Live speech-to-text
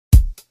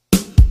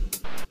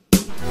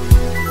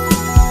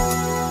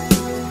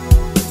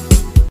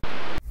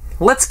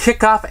let's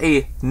kick off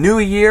a new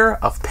year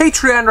of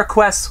Patreon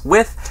requests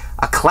with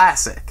a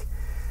classic.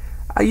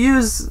 I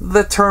use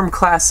the term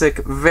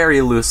classic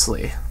very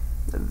loosely.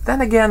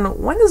 Then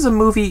again, when is a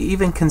movie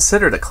even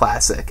considered a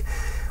classic?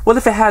 What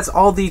if it has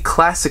all the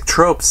classic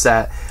tropes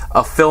that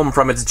a film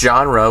from its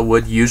genre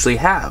would usually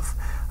have?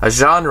 A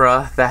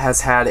genre that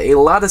has had a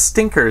lot of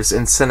stinkers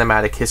in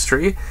cinematic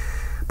history,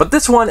 but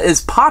this one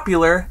is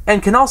popular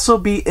and can also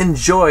be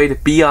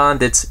enjoyed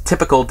beyond its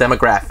typical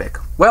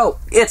demographic. Well,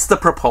 it's The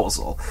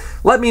Proposal.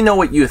 Let me know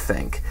what you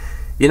think.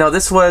 You know,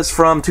 this was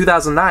from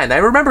 2009. I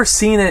remember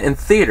seeing it in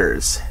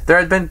theaters. There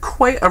had been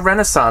quite a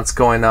renaissance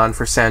going on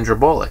for Sandra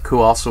Bullock, who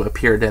also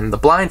appeared in The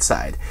Blind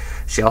Side.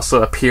 She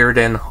also appeared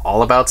in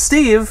All About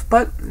Steve,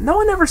 but no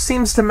one ever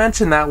seems to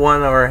mention that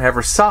one or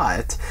ever saw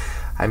it.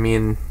 I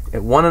mean,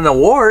 it won an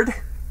award.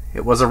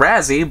 It was a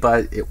Razzie,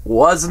 but it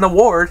was an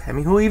award. I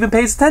mean, who even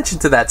pays attention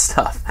to that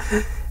stuff?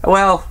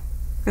 Well,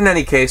 in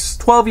any case,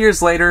 12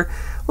 years later,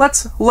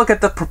 let's look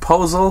at The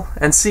Proposal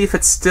and see if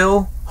it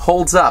still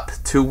holds up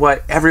to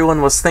what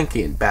everyone was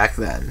thinking back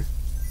then.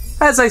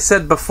 As I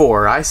said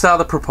before, I saw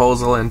The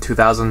Proposal in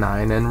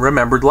 2009 and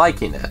remembered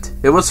liking it.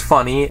 It was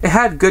funny, it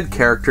had good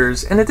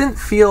characters, and it didn't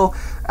feel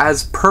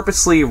as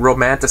purposely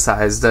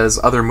romanticized as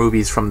other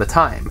movies from the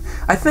time.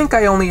 I think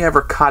I only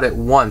ever caught it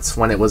once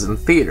when it was in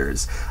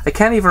theaters. I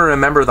can't even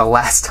remember the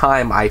last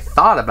time I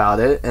thought about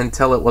it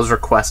until it was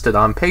requested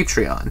on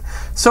Patreon.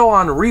 So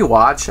on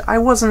rewatch, I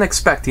wasn't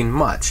expecting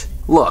much.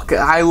 Look,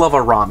 I love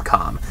a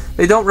rom-com.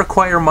 They don't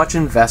require much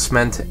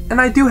investment,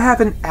 and I do have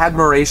an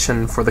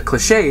admiration for the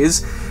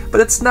cliches, but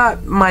it's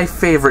not my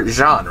favorite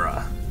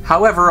genre.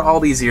 However, all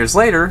these years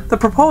later, The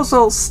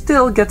Proposal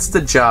still gets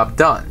the job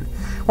done.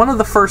 One of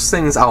the first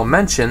things I'll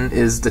mention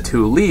is the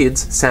two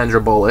leads, Sandra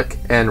Bullock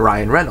and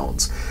Ryan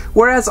Reynolds.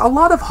 Whereas a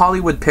lot of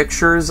Hollywood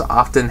pictures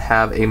often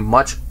have a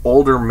much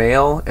older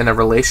male in a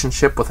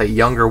relationship with a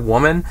younger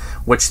woman,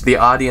 which the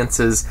audience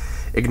is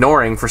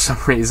ignoring for some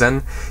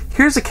reason,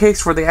 here's a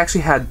case where they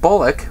actually had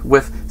Bullock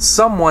with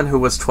someone who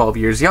was 12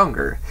 years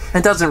younger.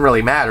 It doesn't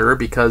really matter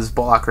because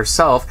Bullock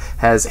herself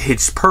has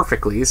aged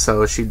perfectly,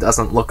 so she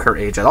doesn't look her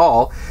age at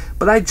all,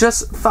 but I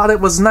just thought it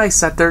was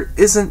nice that there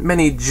isn't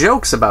many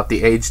jokes about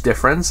the age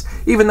difference,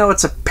 even though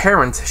it's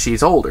apparent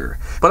she's older.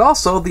 But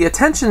also, the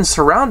attention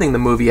surrounding the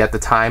movie at the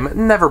time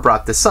never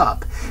brought this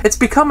up. It's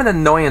become an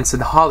annoyance in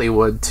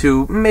Hollywood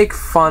to make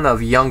fun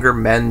of younger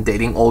men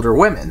dating older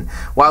women,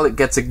 while it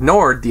gets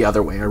ignored the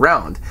other way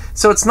around.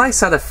 So it's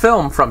nice that a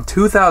film from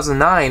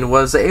 2009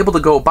 was able to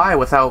go by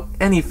without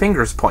any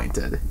fingers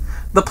pointed.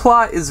 The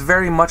plot is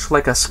very much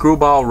like a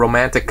screwball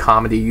romantic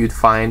comedy you'd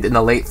find in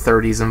the late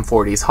 30s and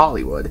 40s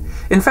Hollywood.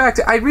 In fact,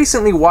 I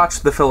recently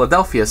watched The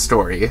Philadelphia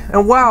Story,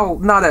 and while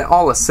not at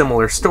all a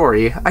similar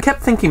story, I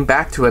kept thinking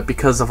back to it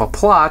because of a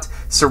plot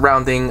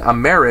surrounding a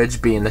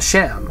marriage being a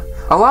sham.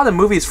 A lot of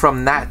movies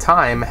from that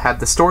time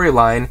had the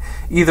storyline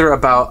either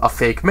about a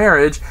fake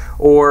marriage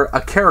or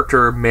a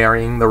character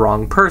marrying the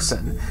wrong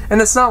person.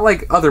 And it's not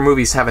like other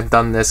movies haven't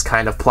done this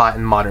kind of plot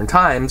in modern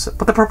times,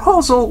 but The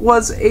Proposal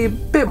was a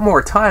bit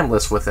more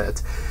timeless with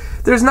it.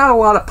 There's not a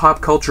lot of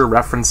pop culture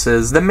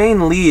references, the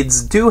main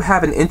leads do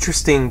have an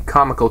interesting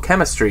comical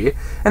chemistry,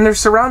 and they're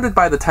surrounded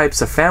by the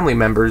types of family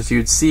members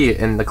you'd see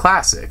in the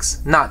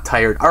classics, not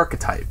tired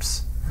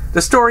archetypes.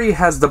 The story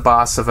has the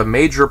boss of a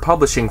major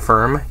publishing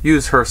firm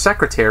use her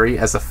secretary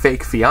as a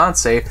fake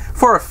fiancé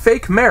for a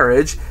fake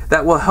marriage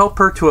that will help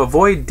her to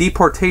avoid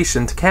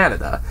deportation to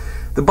Canada.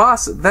 The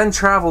boss then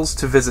travels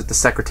to visit the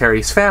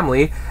secretary's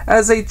family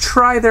as they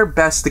try their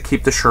best to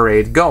keep the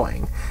charade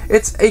going.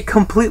 It's a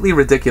completely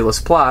ridiculous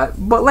plot,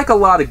 but like a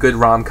lot of good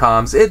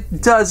rom-coms,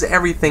 it does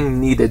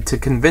everything needed to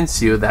convince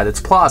you that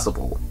it's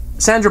plausible.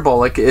 Sandra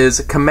Bullock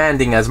is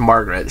commanding as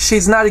Margaret.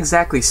 She's not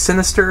exactly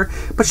sinister,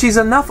 but she's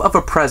enough of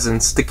a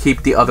presence to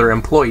keep the other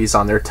employees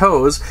on their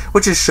toes,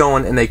 which is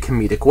shown in a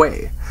comedic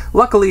way.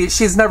 Luckily,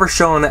 she's never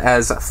shown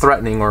as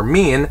threatening or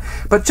mean,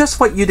 but just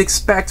what you'd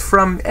expect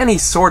from any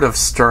sort of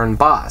stern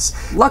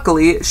boss.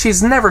 Luckily,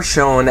 she's never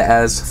shown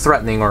as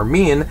threatening or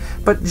mean,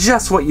 but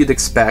just what you'd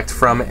expect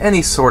from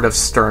any sort of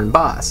stern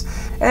boss.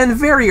 And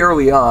very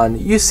early on,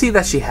 you see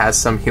that she has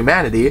some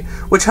humanity,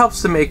 which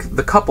helps to make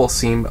the couple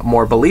seem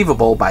more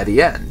believable by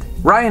the end.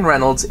 Ryan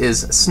Reynolds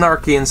is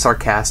snarky and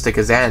sarcastic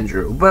as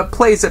Andrew, but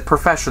plays it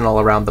professional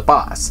around the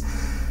boss.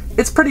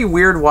 It's pretty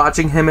weird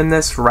watching him in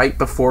this right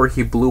before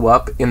he blew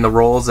up in the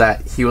roles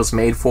that he was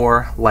made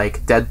for,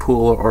 like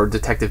Deadpool or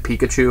Detective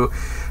Pikachu,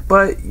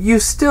 but you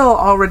still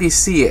already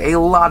see a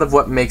lot of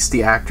what makes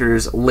the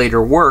actor's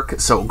later work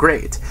so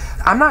great.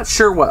 I'm not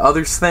sure what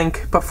others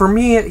think, but for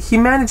me, he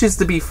manages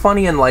to be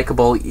funny and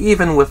likable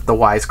even with the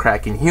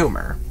wisecracking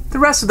humor. The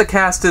rest of the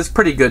cast is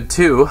pretty good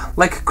too,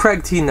 like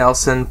Craig T.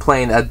 Nelson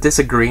playing a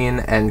disagreeing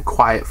and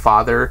quiet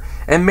father,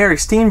 and Mary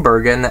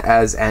Steenburgen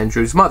as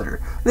Andrew's mother.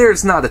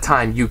 There's not a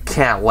time you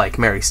can't like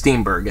Mary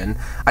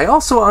Steenburgen. I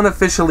also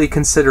unofficially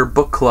consider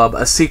Book Club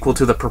a sequel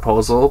to The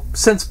Proposal,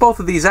 since both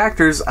of these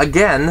actors,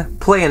 again,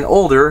 play an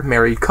older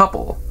married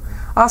couple.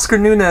 Oscar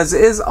Nunez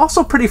is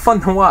also pretty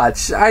fun to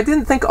watch. I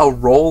didn't think a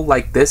role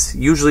like this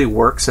usually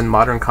works in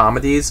modern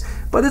comedies,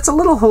 but it's a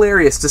little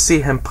hilarious to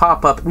see him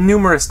pop up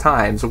numerous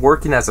times,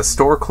 working as a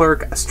store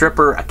clerk, a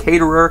stripper, a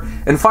caterer,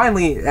 and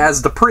finally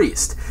as the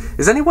priest.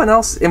 Is anyone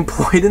else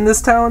employed in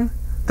this town?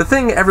 The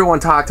thing everyone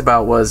talked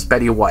about was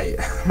Betty White.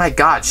 My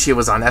god, she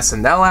was on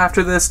SNL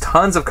after this,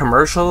 tons of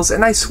commercials,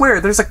 and I swear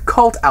there's a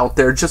cult out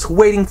there just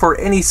waiting for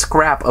any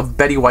scrap of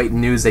Betty White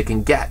news they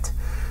can get.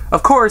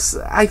 Of course,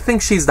 I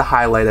think she's the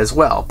highlight as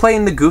well,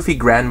 playing the goofy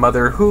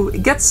grandmother who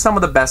gets some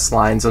of the best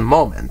lines and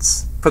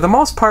moments. For the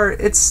most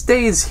part, it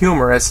stays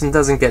humorous and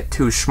doesn't get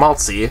too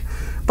schmaltzy,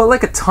 but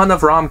like a ton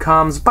of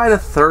rom-coms, by the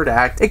third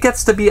act, it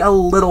gets to be a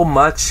little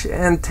much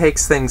and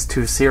takes things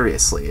too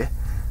seriously.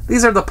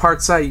 These are the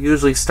parts I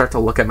usually start to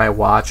look at my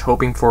watch,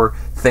 hoping for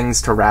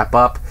things to wrap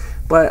up,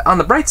 but on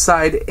the bright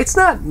side, it's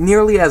not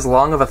nearly as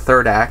long of a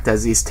third act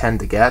as these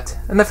tend to get,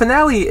 and the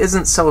finale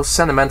isn't so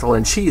sentimental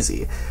and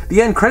cheesy.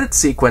 The end credits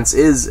sequence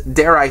is,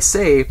 dare I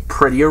say,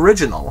 pretty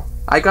original.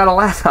 I got a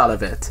laugh out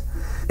of it.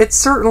 It's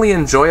certainly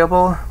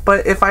enjoyable,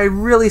 but if I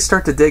really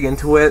start to dig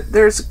into it,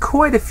 there's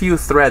quite a few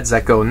threads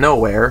that go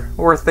nowhere,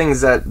 or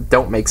things that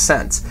don't make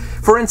sense.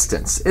 For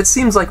instance, it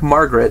seems like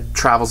Margaret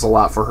travels a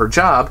lot for her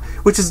job,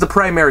 which is the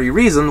primary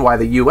reason why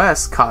the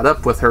US caught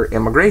up with her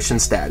immigration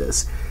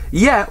status.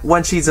 Yet,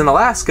 when she's in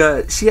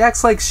Alaska, she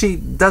acts like she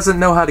doesn't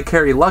know how to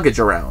carry luggage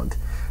around.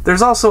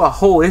 There's also a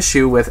whole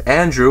issue with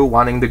Andrew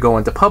wanting to go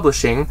into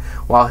publishing,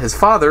 while his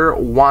father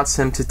wants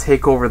him to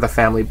take over the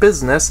family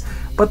business,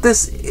 but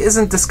this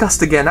isn't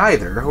discussed again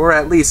either, or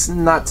at least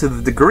not to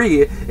the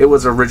degree it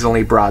was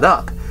originally brought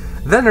up.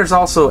 Then there's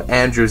also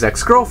Andrew's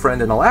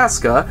ex-girlfriend in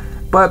Alaska,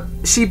 but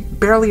she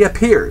barely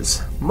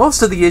appears.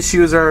 Most of the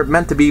issues are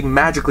meant to be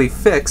magically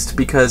fixed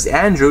because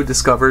Andrew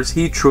discovers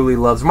he truly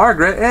loves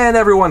Margaret and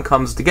everyone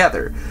comes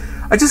together.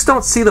 I just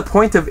don't see the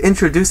point of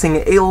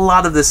introducing a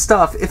lot of this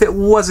stuff if it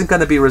wasn't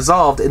going to be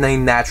resolved in a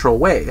natural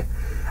way.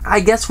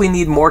 I guess we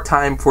need more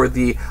time for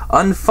the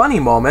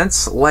unfunny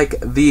moments, like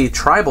the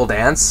tribal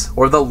dance,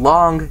 or the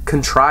long,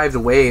 contrived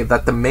way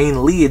that the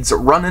main leads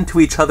run into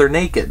each other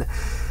naked.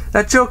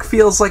 That joke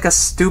feels like a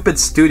stupid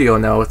studio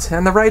note,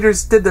 and the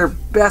writers did their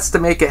best to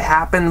make it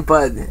happen,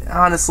 but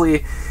honestly,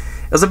 it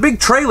was a big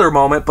trailer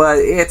moment, but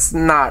it's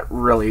not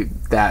really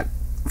that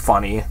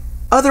funny.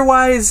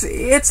 Otherwise,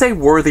 it's a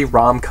worthy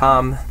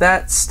rom-com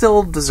that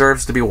still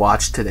deserves to be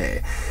watched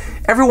today.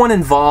 Everyone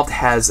involved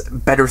has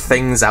better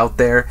things out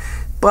there,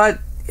 but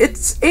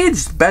it's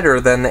aged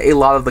better than a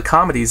lot of the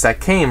comedies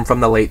that came from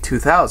the late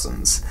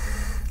 2000s.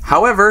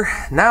 However,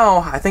 now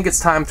I think it's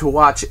time to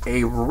watch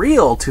a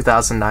real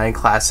 2009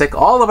 classic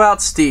all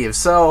about Steve,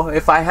 so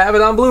if I have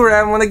it on Blu-ray,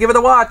 I'm going to give it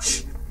a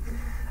watch.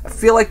 I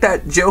feel like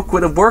that joke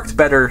would have worked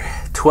better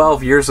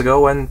 12 years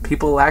ago when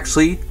people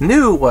actually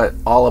knew what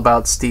All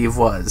About Steve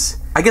was.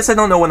 I guess I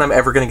don't know when I'm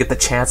ever going to get the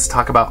chance to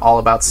talk about All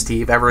About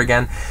Steve ever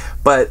again,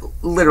 but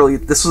literally,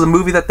 this was a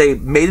movie that they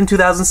made in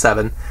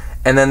 2007,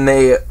 and then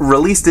they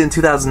released it in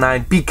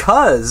 2009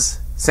 because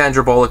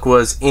Sandra Bullock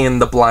was in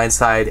The Blind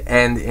Side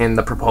and in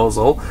The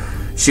Proposal.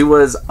 She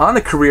was on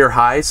a career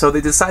high, so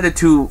they decided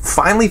to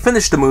finally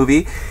finish the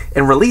movie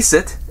and release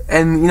it,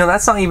 and you know,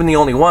 that's not even the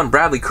only one.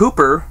 Bradley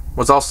Cooper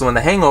was also in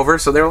The Hangover,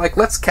 so they were like,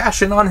 let's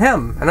cash in on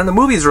him. And then the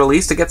movie's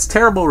released, it gets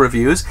terrible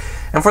reviews,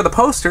 and for the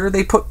poster,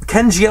 they put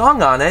Ken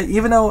Jeong on it,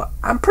 even though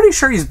I'm pretty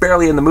sure he's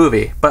barely in the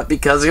movie. But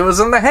because he was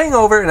in The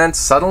Hangover, and then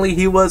suddenly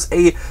he was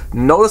a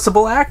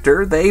noticeable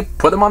actor, they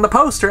put him on the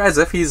poster as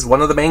if he's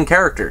one of the main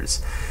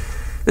characters.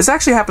 This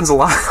actually happens a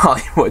lot in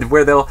Hollywood,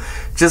 where they'll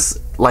just,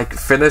 like,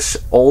 finish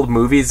old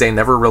movies they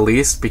never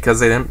released because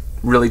they didn't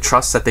really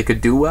trust that they could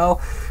do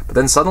well, but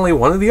then suddenly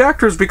one of the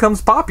actors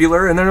becomes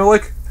popular, and then they're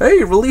like,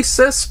 hey, release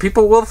this,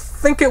 people will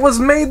think it was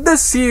made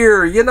this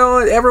year, you know,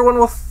 everyone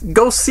will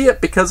go see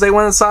it because they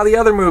went and saw the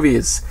other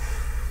movies.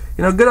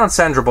 You know, good on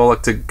Sandra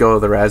Bullock to go to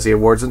the Razzie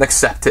Awards and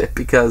accept it,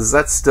 because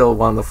that's still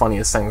one of the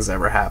funniest things that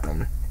ever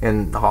happened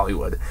in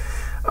Hollywood.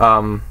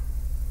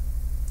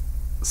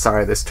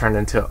 Sorry, this turned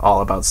into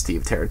All About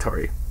Steve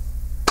territory.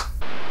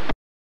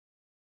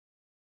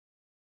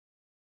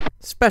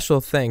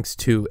 Special thanks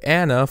to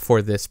Anna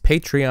for this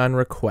Patreon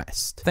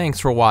request. Thanks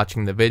for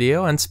watching the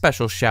video, and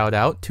special shout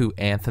out to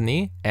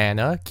Anthony,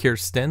 Anna,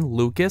 Kirsten,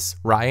 Lucas,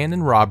 Ryan,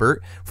 and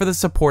Robert for the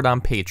support on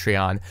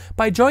Patreon.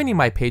 By joining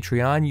my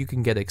Patreon, you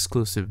can get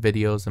exclusive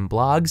videos and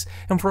blogs,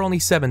 and for only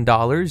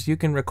 $7, you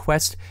can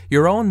request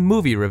your own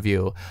movie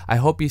review. I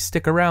hope you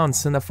stick around,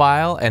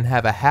 cinephile, and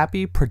have a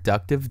happy,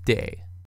 productive day.